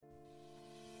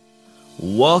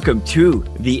Welcome to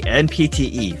the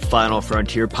NPTE Final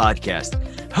Frontier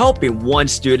podcast, helping one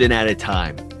student at a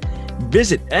time.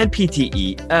 Visit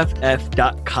npteff.com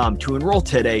to enroll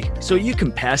today so you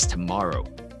can pass tomorrow.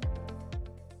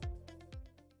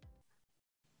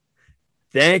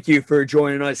 Thank you for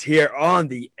joining us here on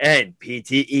the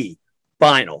NPTE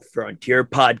Final Frontier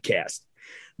podcast.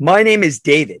 My name is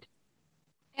David.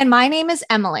 And my name is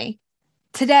Emily.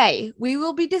 Today, we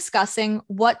will be discussing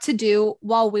what to do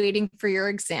while waiting for your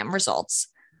exam results.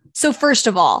 So first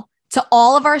of all, to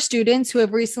all of our students who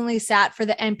have recently sat for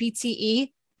the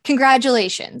NPTE,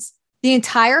 congratulations. The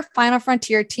entire Final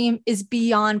Frontier team is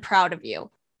beyond proud of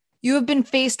you. You have been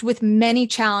faced with many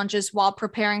challenges while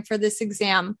preparing for this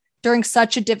exam during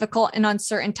such a difficult and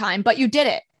uncertain time, but you did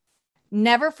it.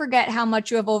 Never forget how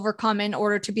much you have overcome in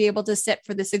order to be able to sit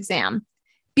for this exam.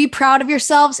 Be proud of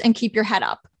yourselves and keep your head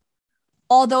up.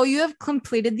 Although you have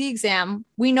completed the exam,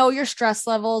 we know your stress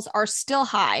levels are still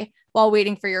high while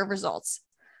waiting for your results.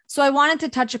 So I wanted to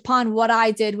touch upon what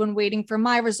I did when waiting for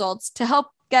my results to help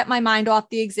get my mind off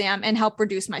the exam and help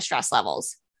reduce my stress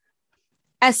levels.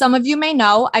 As some of you may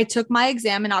know, I took my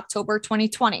exam in October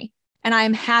 2020, and I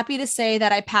am happy to say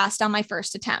that I passed on my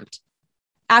first attempt.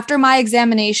 After my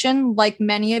examination, like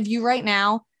many of you right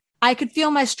now, I could feel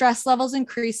my stress levels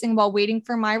increasing while waiting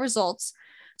for my results.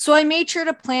 So I made sure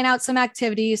to plan out some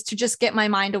activities to just get my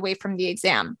mind away from the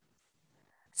exam.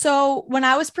 So when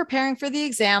I was preparing for the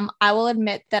exam, I will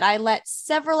admit that I let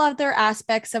several other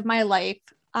aspects of my life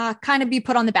kind of be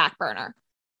put on the back burner.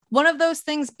 One of those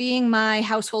things being my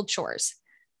household chores.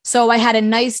 So I had a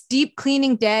nice deep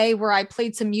cleaning day where I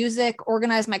played some music,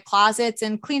 organized my closets,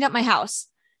 and cleaned up my house.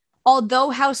 Although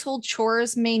household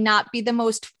chores may not be the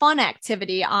most fun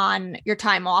activity on your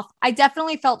time off, I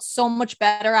definitely felt so much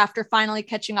better after finally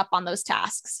catching up on those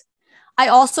tasks. I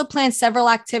also planned several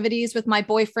activities with my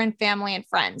boyfriend, family, and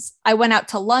friends. I went out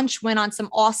to lunch, went on some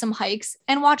awesome hikes,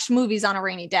 and watched movies on a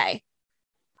rainy day.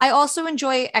 I also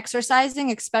enjoy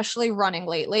exercising, especially running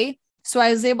lately. So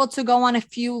I was able to go on a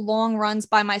few long runs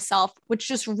by myself, which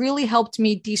just really helped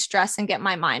me de-stress and get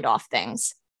my mind off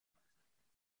things.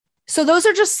 So those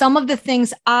are just some of the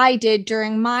things I did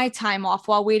during my time off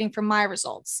while waiting for my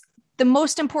results. The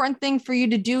most important thing for you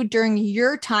to do during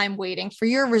your time waiting for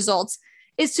your results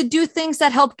is to do things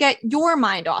that help get your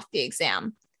mind off the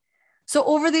exam. So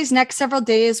over these next several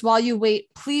days while you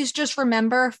wait, please just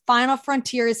remember Final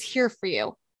Frontier is here for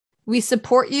you. We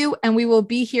support you and we will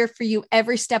be here for you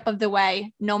every step of the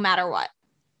way, no matter what.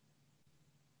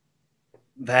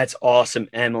 That's awesome,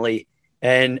 Emily.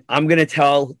 And I'm going to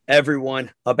tell everyone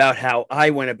about how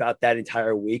I went about that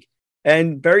entire week.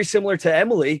 And very similar to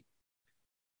Emily,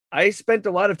 I spent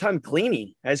a lot of time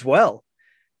cleaning as well.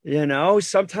 You know,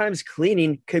 sometimes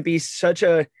cleaning could be such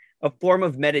a form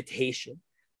of meditation.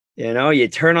 You know, you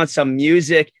turn on some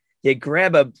music, you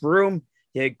grab a broom,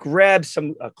 you grab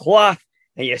a cloth,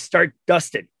 and you start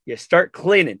dusting, you start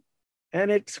cleaning. And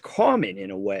it's calming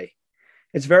in a way.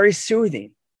 It's very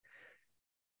soothing.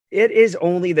 It's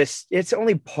only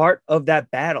part of that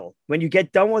battle. When you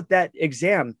get done with that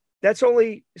exam, that's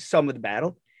only some of the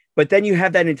battle. But then you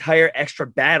have that entire extra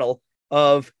battle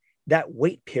of that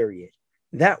wait period.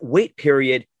 That wait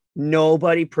period,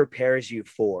 nobody prepares you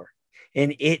for.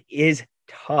 And it is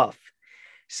tough.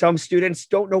 Some students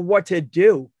don't know what to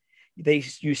do.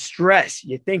 You stress.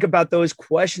 You think about those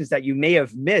questions that you may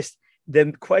have missed,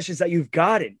 the questions that you've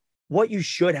gotten, what you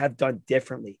should have done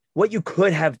differently, what you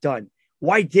could have done.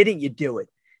 Why didn't you do it?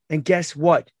 And guess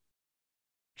what?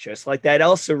 Just like that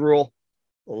ELSA rule,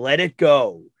 let it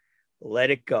go.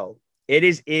 Let it go. It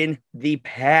is in the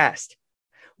past.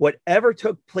 Whatever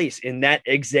took place in that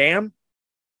exam,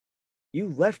 you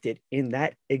left it in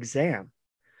that exam.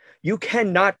 You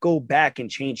cannot go back and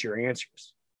change your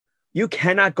answers. You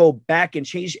cannot go back and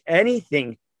change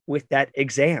anything with that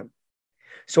exam.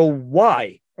 So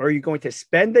why are you going to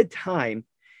spend the time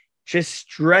just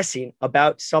stressing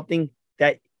about something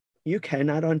that you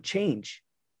cannot unchange?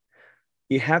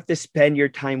 You have to spend your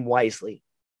time wisely.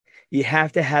 You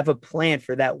have to have a plan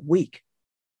for that week.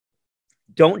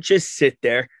 Don't just sit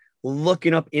there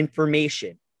looking up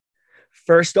information.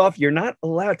 First off, you're not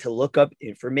allowed to look up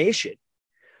information.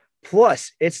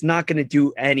 Plus, it's not going to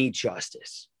do any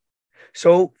justice.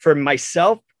 So for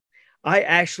myself, I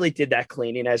actually did that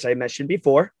cleaning, as I mentioned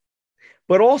before,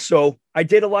 but also I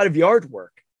did a lot of yard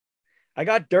work. I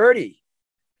got dirty.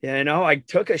 You know, I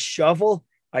took a shovel,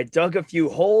 I dug a few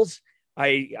holes,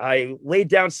 I laid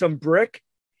down some brick,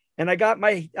 and I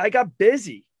got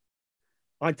busy.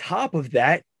 On top of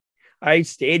that, I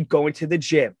stayed going to the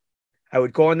gym. I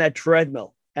would go on that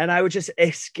treadmill and I would just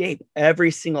escape every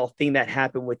single thing that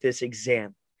happened with this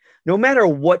exam. No matter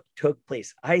what took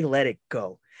place, I let it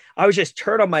go. I would just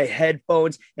turn on my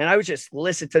headphones and I would just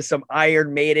listen to some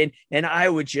Iron Maiden and I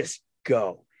would just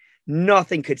go.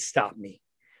 Nothing could stop me.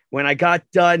 When I got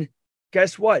done,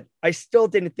 guess what? I still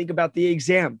didn't think about the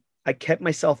exam. I kept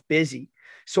myself busy.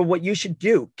 So what you should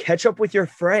do, catch up with your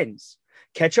friends,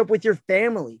 catch up with your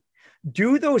family,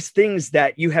 do those things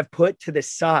that you have put to the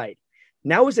side.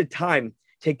 Now is a time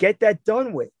to get that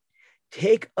done with.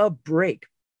 Take a break.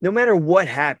 No matter what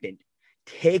happened,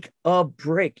 take a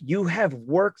break. You have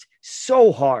worked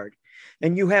so hard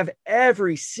and you have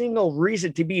every single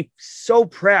reason to be so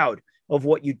proud of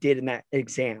what you did in that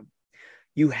exam.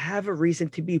 You have a reason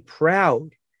to be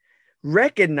proud.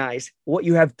 Recognize what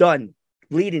you have done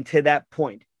leading to that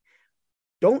point.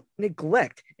 Don't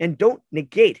neglect and don't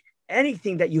negate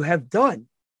anything that you have done.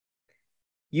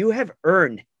 You have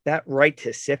earned that right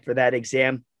to sit for that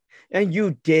exam, and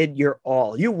you did your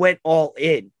all. You went all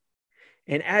in.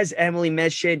 And as Emily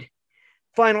mentioned,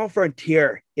 Final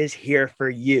Frontier is here for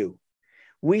you.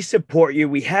 We support you.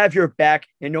 We have your back.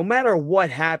 And no matter what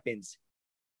happens,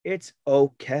 it's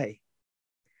okay.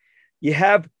 You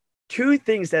have two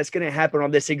things that's going to happen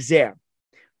on this exam.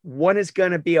 One is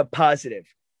going to be a positive.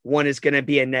 One is going to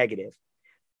be a negative.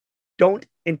 Don't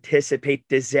anticipate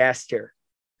disaster.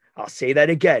 I'll say that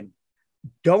again.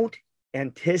 Don't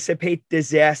anticipate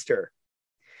disaster.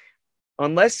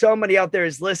 Unless somebody out there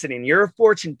is listening, you're a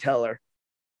fortune teller.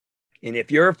 And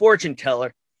if you're a fortune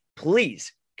teller,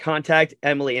 please contact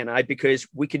Emily and I because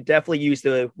we could definitely use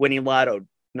the winning lotto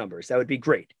numbers. That would be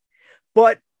great.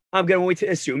 But I'm going to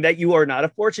assume that you are not a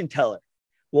fortune teller.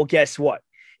 Well, guess what?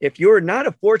 If you're not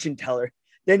a fortune teller,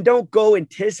 then don't go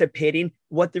anticipating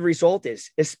what the result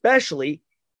is, especially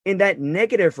in that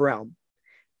negative realm.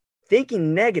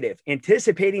 Thinking negative,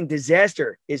 anticipating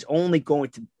disaster is only going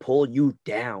to pull you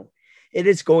down. It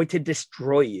is going to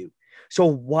destroy you. So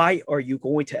why are you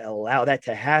going to allow that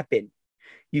to happen?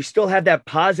 You still have that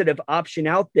positive option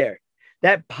out there.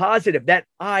 That positive, that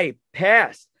I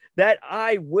passed, that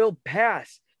I will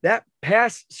pass, that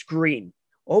pass screen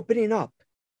opening up.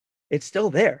 It's still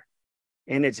there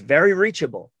and it's very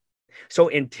reachable.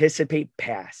 So anticipate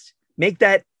pass. Make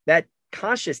that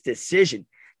conscious decision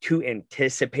to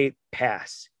anticipate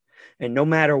pass. And no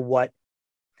matter what,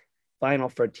 Final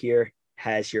Frontier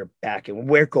has your back. And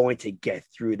we're going to get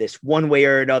through this one way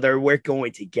or another. We're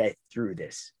going to get through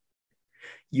this.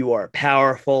 You are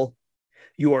powerful.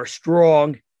 You are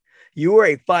strong. You are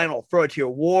a Final Frontier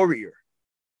warrior.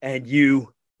 And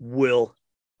you will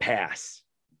pass.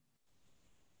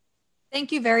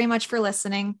 Thank you very much for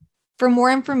listening. For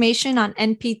more information on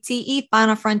NPTE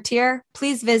Final Frontier,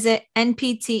 please visit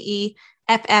npteff.com.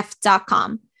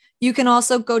 You can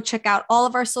also go check out all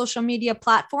of our social media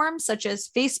platforms such as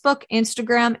Facebook,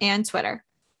 Instagram, and Twitter.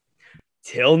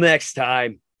 Till next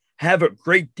time, have a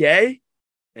great day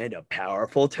and a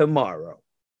powerful tomorrow.